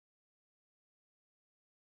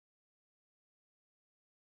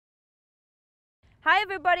Hi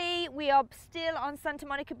everybody, we are still on Santa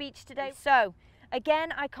Monica Beach today. So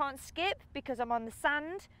again, I can't skip because I'm on the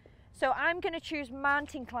sand. So I'm going to choose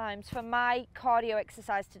mountain climbs for my cardio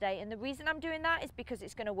exercise today. And the reason I'm doing that is because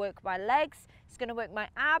it's going to work my legs, it's going to work my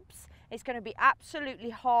abs, it's going to be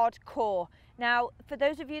absolutely hardcore. Now, for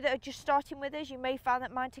those of you that are just starting with us, you may find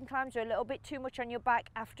that mountain climbs are a little bit too much on your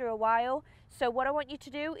back after a while. So what I want you to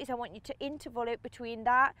do is I want you to interval it between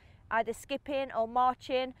that, either skipping or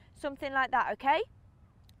marching, something like that, okay?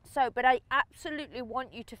 So, but I absolutely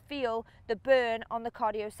want you to feel the burn on the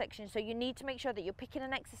cardio section. So you need to make sure that you're picking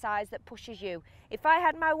an exercise that pushes you. If I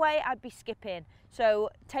had my way, I'd be skipping. So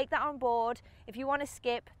take that on board. If you want to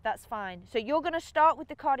skip, that's fine. So you're going to start with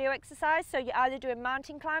the cardio exercise. So you're either doing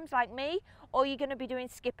mountain climbs like me, or you're going to be doing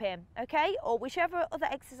skipping, okay? Or whichever other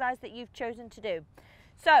exercise that you've chosen to do.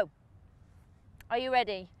 So, are you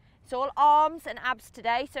ready? It's all arms and abs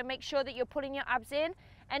today. So make sure that you're pulling your abs in.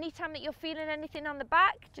 Anytime that you're feeling anything on the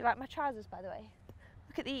back, do you like my trousers, by the way?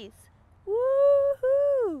 Look at these.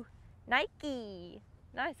 Woohoo! Nike.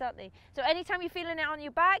 Nice, aren't they? So anytime you're feeling it on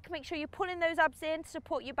your back, make sure you're pulling those abs in to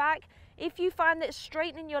support your back. If you find that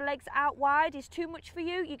straightening your legs out wide is too much for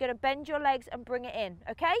you, you're going to bend your legs and bring it in,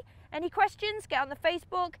 okay? Any questions? Get on the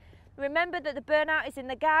Facebook. Remember that the burnout is in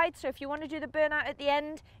the guide, so if you want to do the burnout at the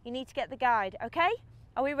end, you need to get the guide, okay?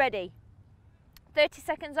 Are we ready? 30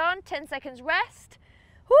 seconds on, 10 seconds rest.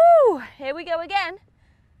 Woo! Here we go again.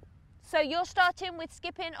 So you're starting with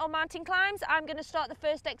skipping or mountain climbs. I'm going to start the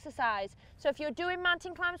first exercise. So if you're doing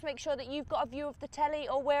mountain climbs, make sure that you've got a view of the telly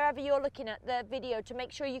or wherever you're looking at the video to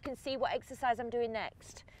make sure you can see what exercise I'm doing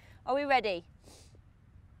next. Are we ready?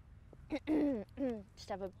 Just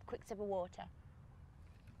have a quick sip of water.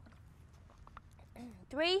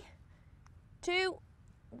 3, 2,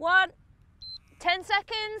 1. 10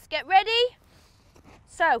 seconds. Get ready.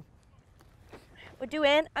 So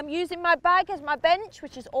I'm using my bag as my bench,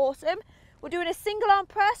 which is awesome. We're doing a single arm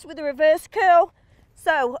press with a reverse curl.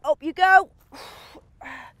 So up you go.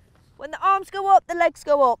 When the arms go up, the legs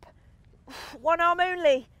go up. One arm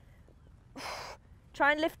only.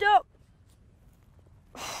 Try and lift up.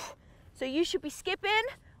 So you should be skipping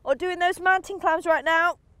or doing those mountain climbs right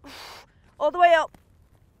now. All the way up.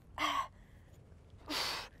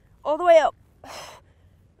 All the way up.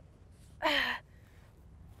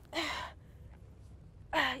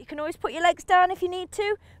 You can always put your legs down if you need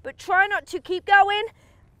to, but try not to. Keep going.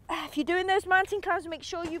 If you're doing those mountain climbs, make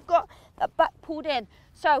sure you've got that back pulled in.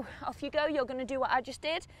 So off you go. You're going to do what I just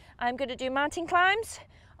did. I'm going to do mountain climbs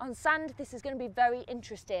on sand. This is going to be very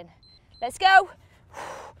interesting. Let's go.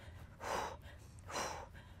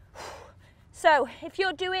 So if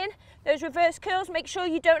you're doing those reverse curls, make sure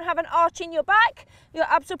you don't have an arch in your back. Your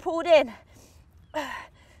abs are pulled in.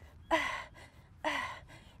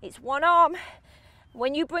 It's one arm.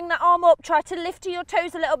 When you bring that arm up, try to lift to your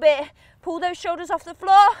toes a little bit. Pull those shoulders off the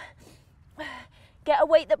floor. Get a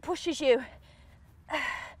weight that pushes you.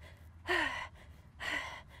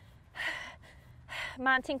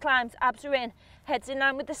 Mountain climbs, abs are in, head's in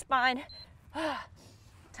line with the spine.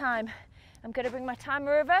 Time. I'm going to bring my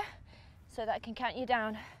timer over so that I can count you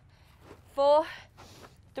down. 4,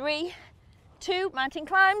 3, 2, mountain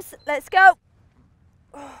climbs. Let's go.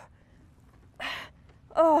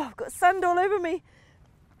 Oh, I've got sand all over me.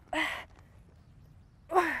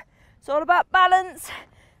 It's all about balance,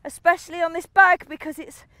 especially on this bag because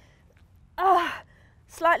it's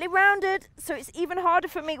slightly rounded, so it's even harder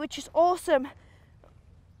for me, which is awesome.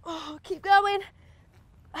 Oh, keep going.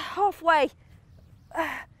 Halfway.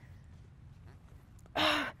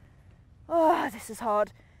 Oh, this is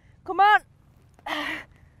hard. Come on.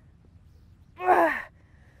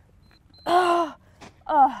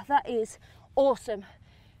 Oh, that is awesome.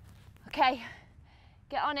 Okay,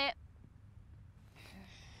 get on it.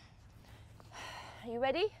 Are you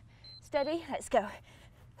ready? Steady, let's go.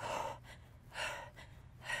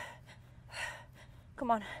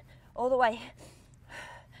 Come on, all the way.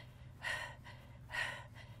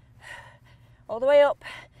 All the way up.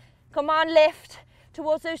 Come on, lift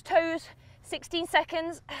towards those toes. 16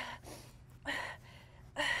 seconds.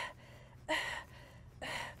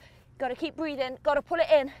 Got to keep breathing, got to pull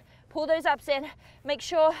it in. Pull those abs in. Make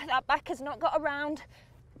sure that back has not got around.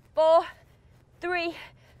 4, 3,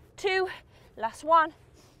 2, last one.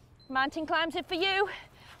 Mountain climbs in for you,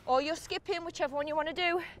 or you're skipping, whichever one you want to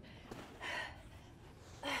do.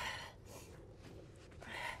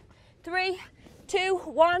 3, 2,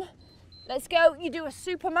 1. Let's go. You do a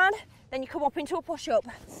Superman, then you come up into a push-up.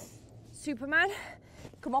 Superman,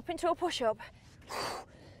 come up into a push-up.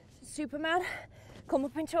 Superman, come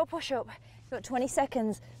up into a push-up. You've got 20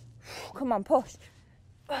 seconds. Come on, push.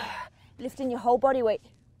 Lifting your whole body weight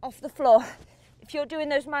off the floor If you're doing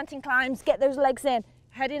those mountain climbs, get those legs in,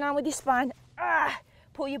 head in line with your spine,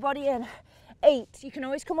 pull your body in. 8, you can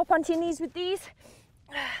always come up onto your knees with these.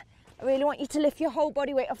 I really want you to lift your whole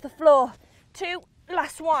body weight off the floor. 2,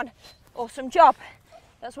 last one. Awesome job.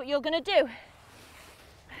 That's what you're gonna do.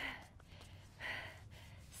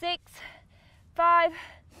 6, 5,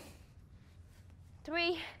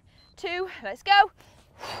 3, 2, let's go.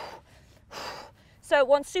 So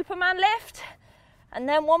 1 Superman lift and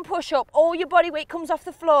then 1 push-up. All your body weight comes off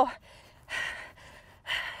the floor.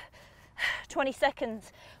 20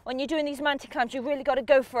 seconds. When you're doing these mountain climbs, you really got to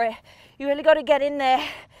go for it. You really got to get in there.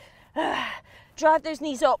 Drive those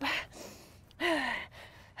knees up.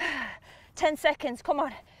 10 seconds, come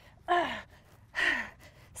on.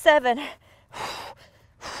 7,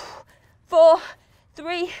 4,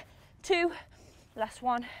 3, 2, last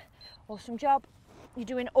one. Awesome job. You're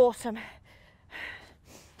doing awesome.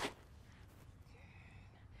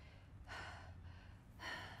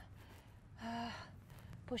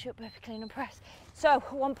 Push up, burpee, clean and press. So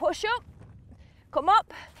 1 push up, come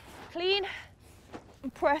up, clean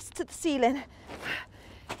and press to the ceiling.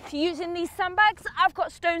 If you're using these sandbags, I've got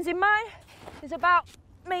stones in mine. There's about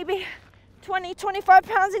maybe 20, 25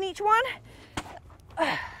 pounds in each one.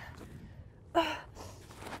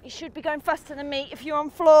 You should be going faster than me if you're on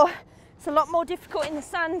floor. It's a lot more difficult in the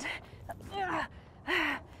sand.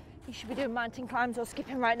 You should be doing mountain climbs or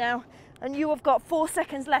skipping right now. And you have got 4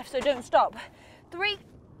 seconds left, so don't stop. 3,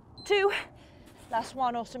 2, last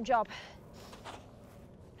one, awesome job.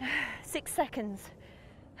 6 seconds.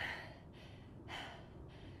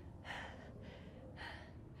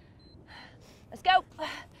 Let's go.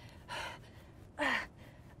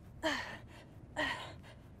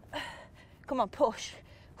 Come on, push.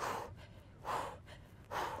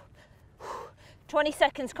 20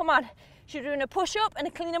 seconds, come on. You're doing a push up and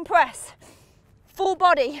a clean and press. Full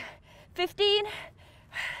body. 15.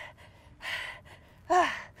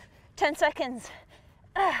 10 seconds.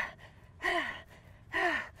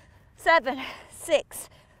 7, 6,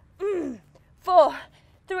 4,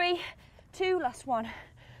 3, 2, last one.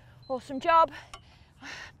 Awesome job.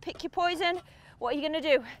 Pick your poison. What are you going to do?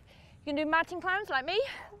 You're going to do mountain climbs like me.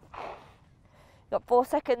 Got 4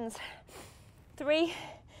 seconds. 3,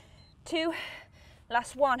 2,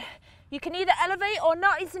 last one. You can either elevate or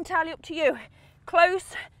not, it's entirely up to you.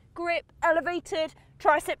 Close, grip, elevated,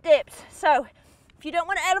 tricep dips. So if you don't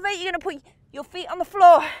want to elevate, you're going to put your feet on the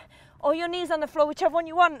floor or your knees on the floor, whichever one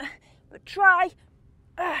you want. But try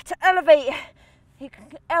to elevate. You can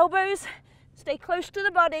elbows, stay close to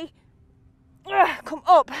the body. Come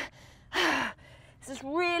up. This is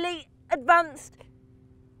really advanced.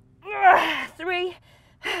 3,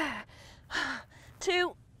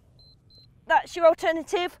 2, that's your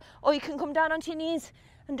alternative, or you can come down onto your knees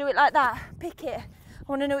and do it like that. Pick it. I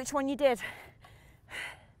want to know which one you did.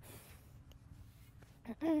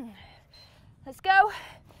 Let's go.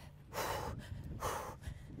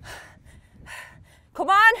 Come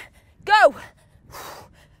on, go.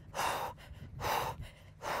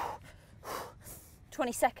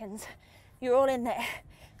 20 seconds. You're all in there.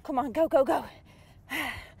 Come on, go, go, go.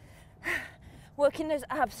 Working those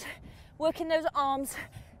abs, working those arms.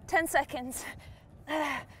 10 seconds.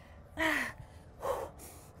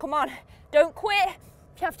 Come on, don't quit.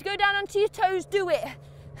 If you have to go down onto your toes, do it.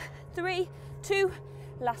 3, 2,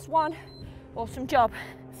 last one. Awesome job.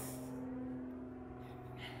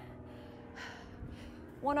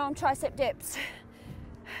 1 arm tricep dips.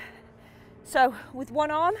 So with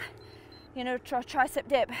 1 arm, you know, tricep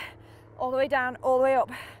dip all the way down, all the way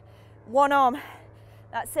up. 1 arm,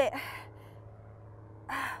 that's it.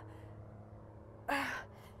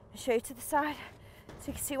 Show you to the side so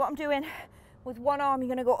you can see what I'm doing. With 1 arm, you're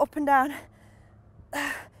going to go up and down.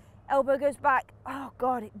 Elbow goes back. Oh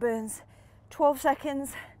God, it burns. 12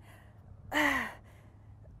 seconds.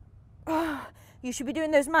 You should be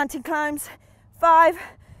doing those mountain climbs. 5,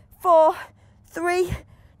 4, 3,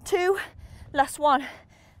 2, last one.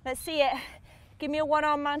 Let's see it. Give me a 1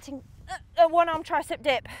 arm mountain, a 1 arm tricep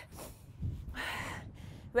dip.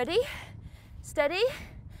 Ready? Steady.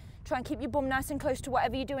 Try and keep your bum nice and close to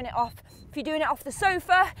whatever you're doing it off. If you're doing it off the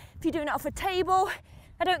sofa, if you're doing it off a table,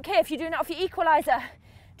 I don't care if you're doing it off your equalizer.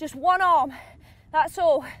 Just 1 arm, that's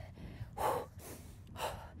all.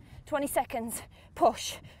 20 seconds,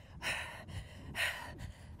 push.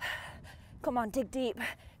 Come on, dig deep.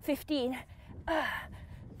 15,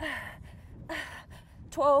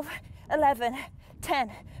 12, 11,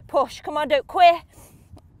 10, push. Come on, don't quit.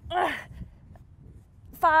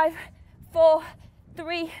 5, 4,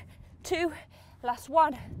 3, 2, last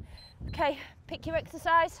one. Okay, pick your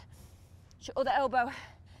exercise. Your other elbow.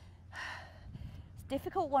 It's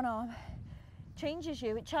difficult 1 arm. changes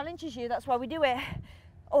you, it challenges you. That's why we do it.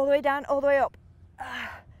 All the way down, all the way up.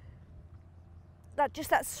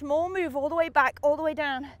 That small move all the way back, all the way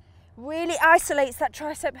down, really isolates that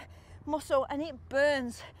tricep muscle and it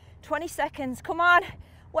burns. 20 seconds, come on.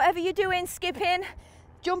 Whatever you're doing, skipping,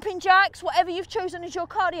 jumping jacks, whatever you've chosen as your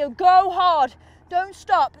cardio, go hard. Don't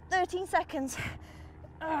stop. 13 seconds.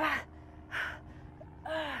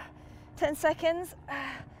 10 seconds.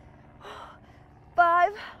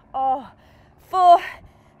 5, 4,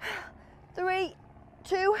 3,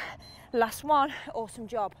 2, last one. Awesome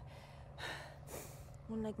job.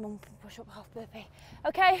 One leg monkey push up, half burpee.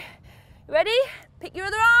 Okay, ready? Pick your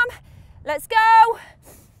other arm. Let's go.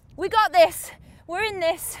 We got this. We're in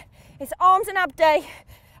this. It's arms and ab day.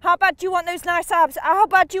 How bad do you want those nice abs? How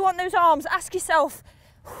bad do you want those arms? Ask yourself.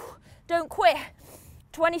 Don't quit.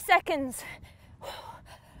 20 seconds.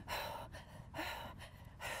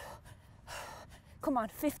 Come on,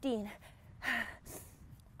 15.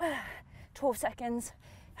 12 seconds.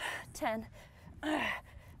 10.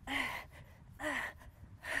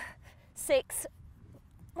 6,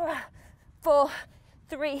 4,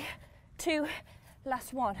 3, 2,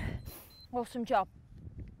 last one. Awesome job.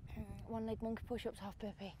 One leg monkey push-ups, half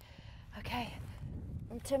burpee. Okay,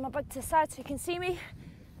 I'm gonna turn my back to the side so you can see me.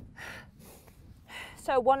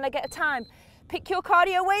 So one leg at a time. Pick your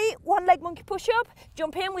cardio weight, one leg monkey push-up,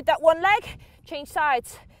 jump in with that one leg, change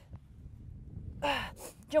sides.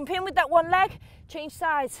 Jump in with that one leg, change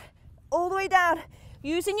sides. All the way down,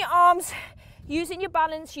 using your arms, using your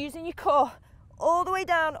balance, using your core. All the way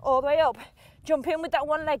down, all the way up. Jump in with that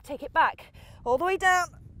one leg, take it back. All the way down,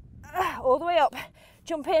 all the way up.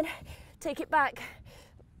 Jump in, take it back.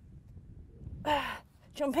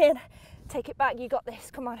 Jump in, take it back. You got this,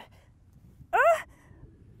 come on.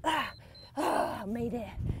 I made it.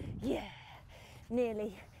 Yeah,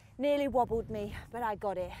 nearly wobbled me, but I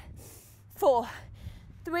got it. 4,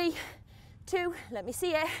 3, 2, let me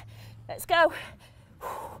see it. Let's go.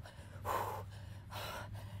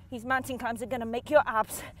 These mountain climbs are gonna make your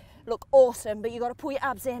abs look awesome, but you gotta pull your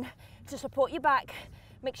abs in to support your back.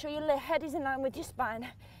 Make sure your head is in line with your spine.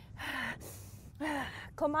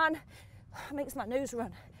 Come on, makes my nose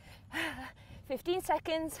run. 15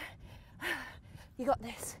 seconds. You got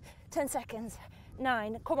this. 10 seconds.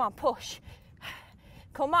 9, come on, push.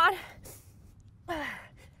 Come on.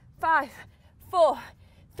 5, 4,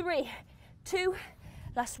 3, 2,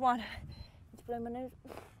 last one. Let's blow my nose.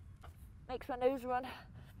 Makes my nose run.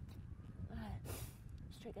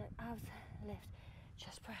 Straighten abs, lift,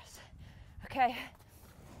 chest press. Okay.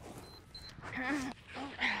 I'm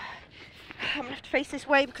gonna have to face this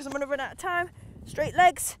way because I'm gonna run out of time. Straight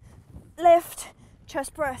legs, lift,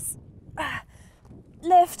 chest press.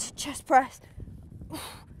 Lift, chest press.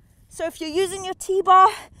 So if you're using your T-bar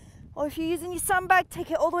or if you're using your sandbag,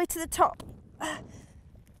 take it all the way to the top.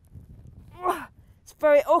 It's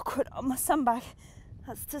very awkward on my sandbag,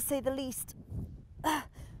 that's to say the least.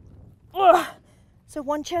 So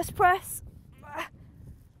one chest press.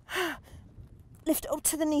 Lift up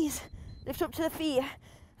to the knees, lift up to the feet.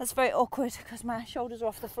 That's very awkward because my shoulders are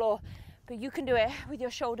off the floor, but you can do it with your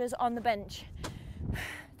shoulders on the bench.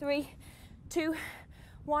 3, 2,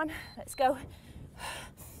 1, let's go.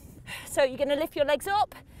 So you're gonna lift your legs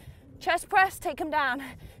up, chest press, take them down.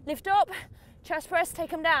 Lift up, chest press,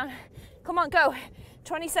 take them down. Come on, go.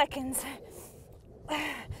 20 seconds.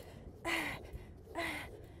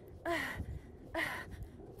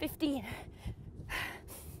 15.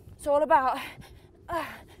 It's all about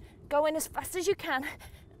going as fast as you can,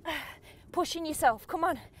 pushing yourself. Come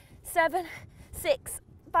on. 7, 6,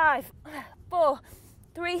 5, 4,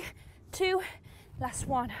 3, 2, last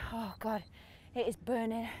one. Oh God, it is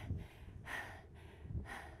burning.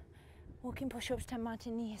 Walking push-ups, 10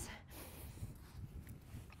 mountain knees.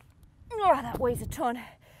 Oh, that weighs a ton.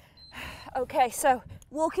 Okay, so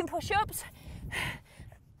walking push-ups,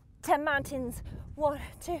 10 mountains. 1,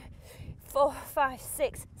 2, 4, 5,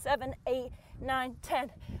 6, 7, 8, 9,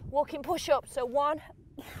 10. Walking push-ups. So 1,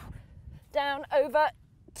 down, over,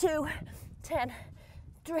 2, 10,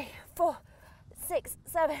 3, 4, 6,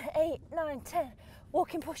 7, 8, 9, 10.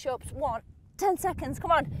 Walking push-ups. 1, 10 seconds.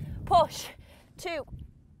 Come on. Push. 2.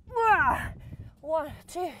 1,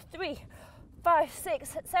 2, 3, 5,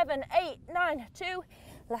 6, 7, 8, 9, 2.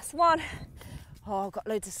 Last one. Oh, I've got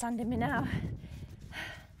loads of sand in me now.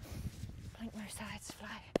 Plank both sides,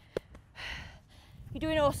 fly. You're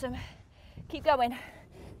doing awesome. Keep going.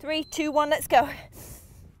 3, 2, 1, let's go.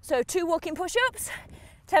 So 2 walking push-ups,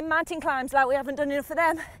 10 mountain climbs, like we haven't done enough of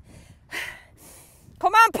them.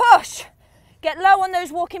 Come on, push. Get low on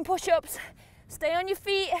those walking push-ups. Stay on your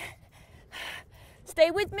feet. Stay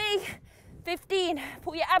with me. 15,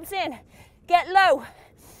 pull your abs in. Get low.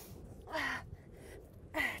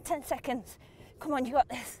 10 seconds. Come on, you got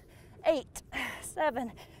this. 8,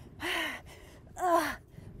 7,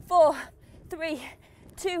 4, 3,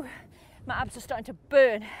 2. My abs are starting to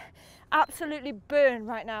burn. Absolutely burn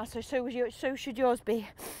right now, so should yours be.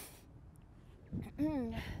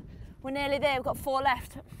 We're nearly there, we've got 4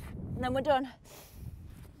 left, and then we're done.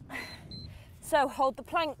 So hold the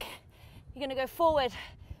plank. You're gonna go forward.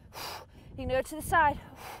 You're gonna go to the side.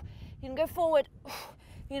 You're gonna go forward.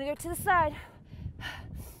 You're gonna go to the side.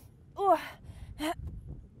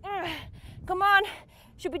 Come on.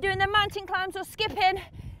 Should be doing the mountain climbs or skipping.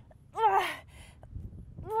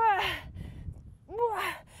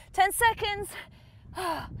 10 seconds.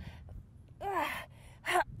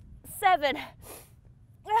 7,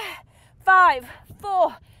 5,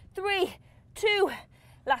 4, 3, 2.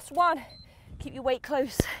 Last one. Keep your weight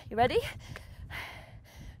close. You ready?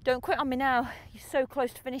 Don't quit on me now. You're so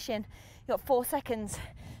close to finishing. You got 4 seconds.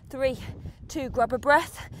 3, 2. Grab a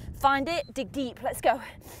breath. Find it. Dig deep. Let's go.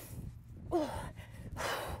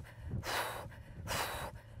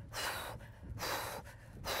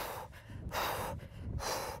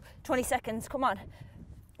 20 seconds. Come on.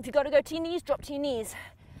 If you've got to go to your knees, drop to your knees.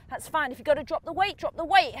 That's fine. If you've got to drop the weight, drop the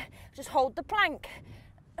weight. Just hold the plank.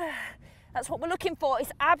 That's what we're looking for.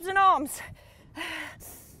 It's abs and arms.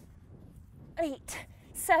 8,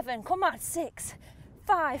 7. Come on. 6,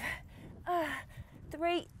 5,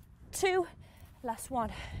 3, 2. Last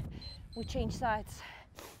one. We change sides.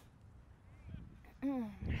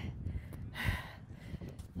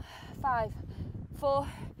 5, 4,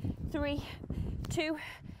 3, 2.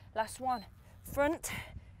 Last one. Front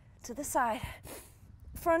to the side.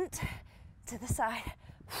 Front to the side.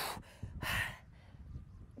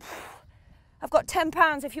 I've got 10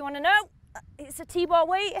 pounds if you want to know. It's a T-bar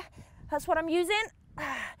weight. That's what I'm using.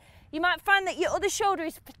 You might find that your other shoulder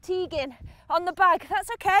is fatiguing on the bag. That's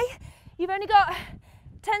okay. You've only got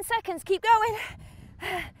 10 seconds. Keep going.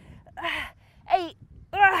 8.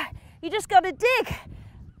 You just got to dig.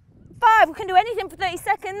 5. We can do anything for 30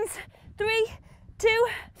 seconds. 3, 2.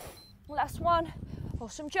 Last one.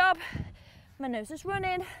 Awesome job. My nose is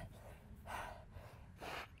running.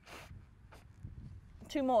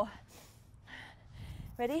 2 more.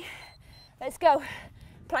 Ready? Let's go.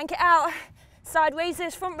 Plank it out. Side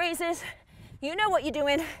raises, front raises. You know what you're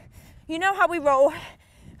doing. You know how we roll.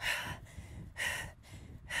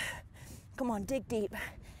 Come on, dig deep.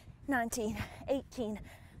 19, 18.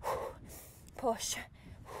 Push.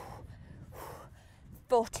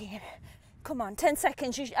 14. Come on, 10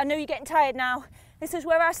 seconds. I know you're getting tired now. This is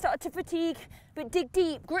where I started to fatigue, but dig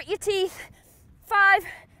deep. Grit your teeth. 5,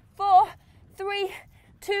 4, 3,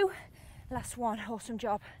 2. Last one. Awesome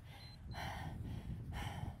job.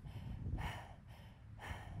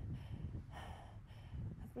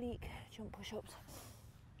 Oblique jump push-ups.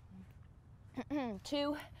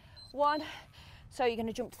 2, 1. So you're going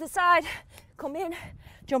to jump to the side, come in,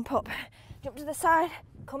 jump up. Jump to the side,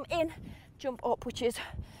 come in, jump up, which is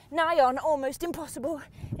nigh on almost impossible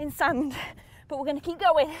in sand. But we're going to keep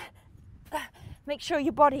going. Make sure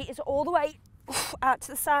your body is all the way out to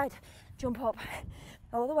the side. Jump up,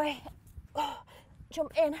 all the way.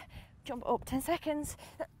 Jump in, jump up. 10 seconds.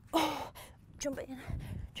 Jump in,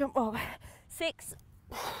 jump up. 6,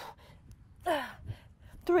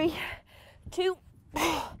 3, 2.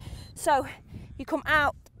 So you come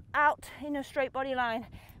out in a straight body line.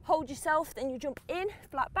 Hold yourself, then you jump in,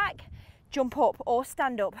 flat back, jump up or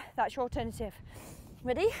stand up. That's your alternative.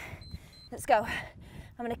 Ready? Let's go.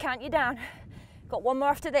 I'm going to count you down. Got 1 more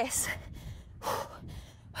after this.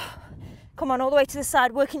 Come on, all the way to the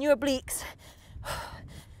side, working your obliques.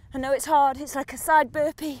 I know it's hard, it's like a side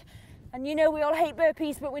burpee. And you know we all hate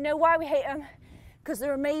burpees, but we know why we hate them. Because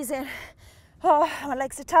they're amazing. Oh, my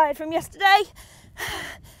legs are tired from yesterday.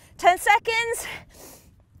 10 seconds.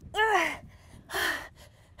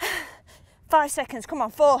 5 seconds, come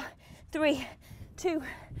on, 4, 3, 2,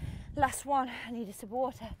 last one. I need a sip of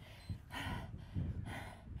water.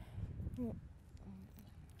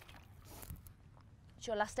 It's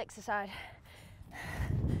your last exercise.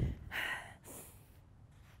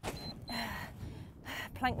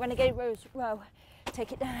 Plank renegade row.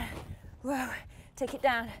 Take it down, row, take it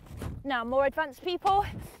down. Now, more advanced people,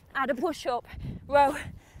 add a push up, row,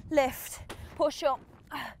 lift, push up,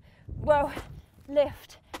 row,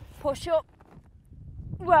 lift, push up,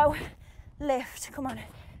 row, lift. Come on.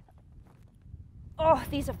 Oh,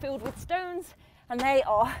 these are filled with stones and they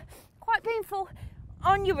are quite painful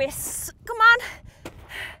on your wrists. Come on.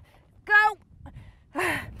 Go.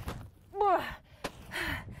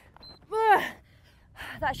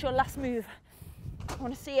 That's your last move. I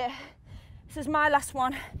want to see it. This is my last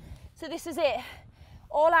one. So this is it.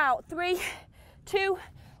 All out. 3, 2,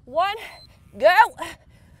 1, go.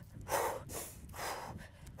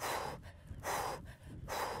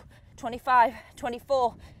 25,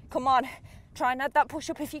 24, come on. Try and add that push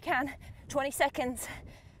up if you can. 20 seconds.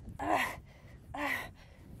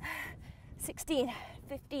 16,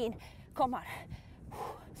 15, come on.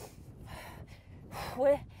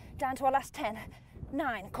 We're down to our last 10,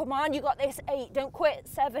 9, come on, you got this. 8, don't quit.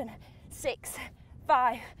 7, 6,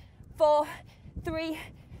 5, 4, 3,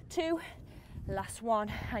 2, last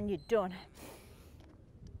one, and you're done.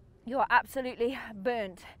 You are absolutely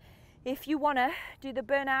burnt. If you want to do the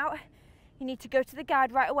burnout, you need to go to the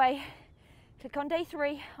guide right away. Click on day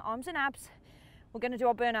 3, arms and abs. We're going to do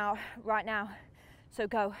our burnout right now. So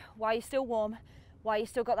go while you're still warm, while you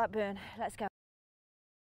still got that burn. Let's go.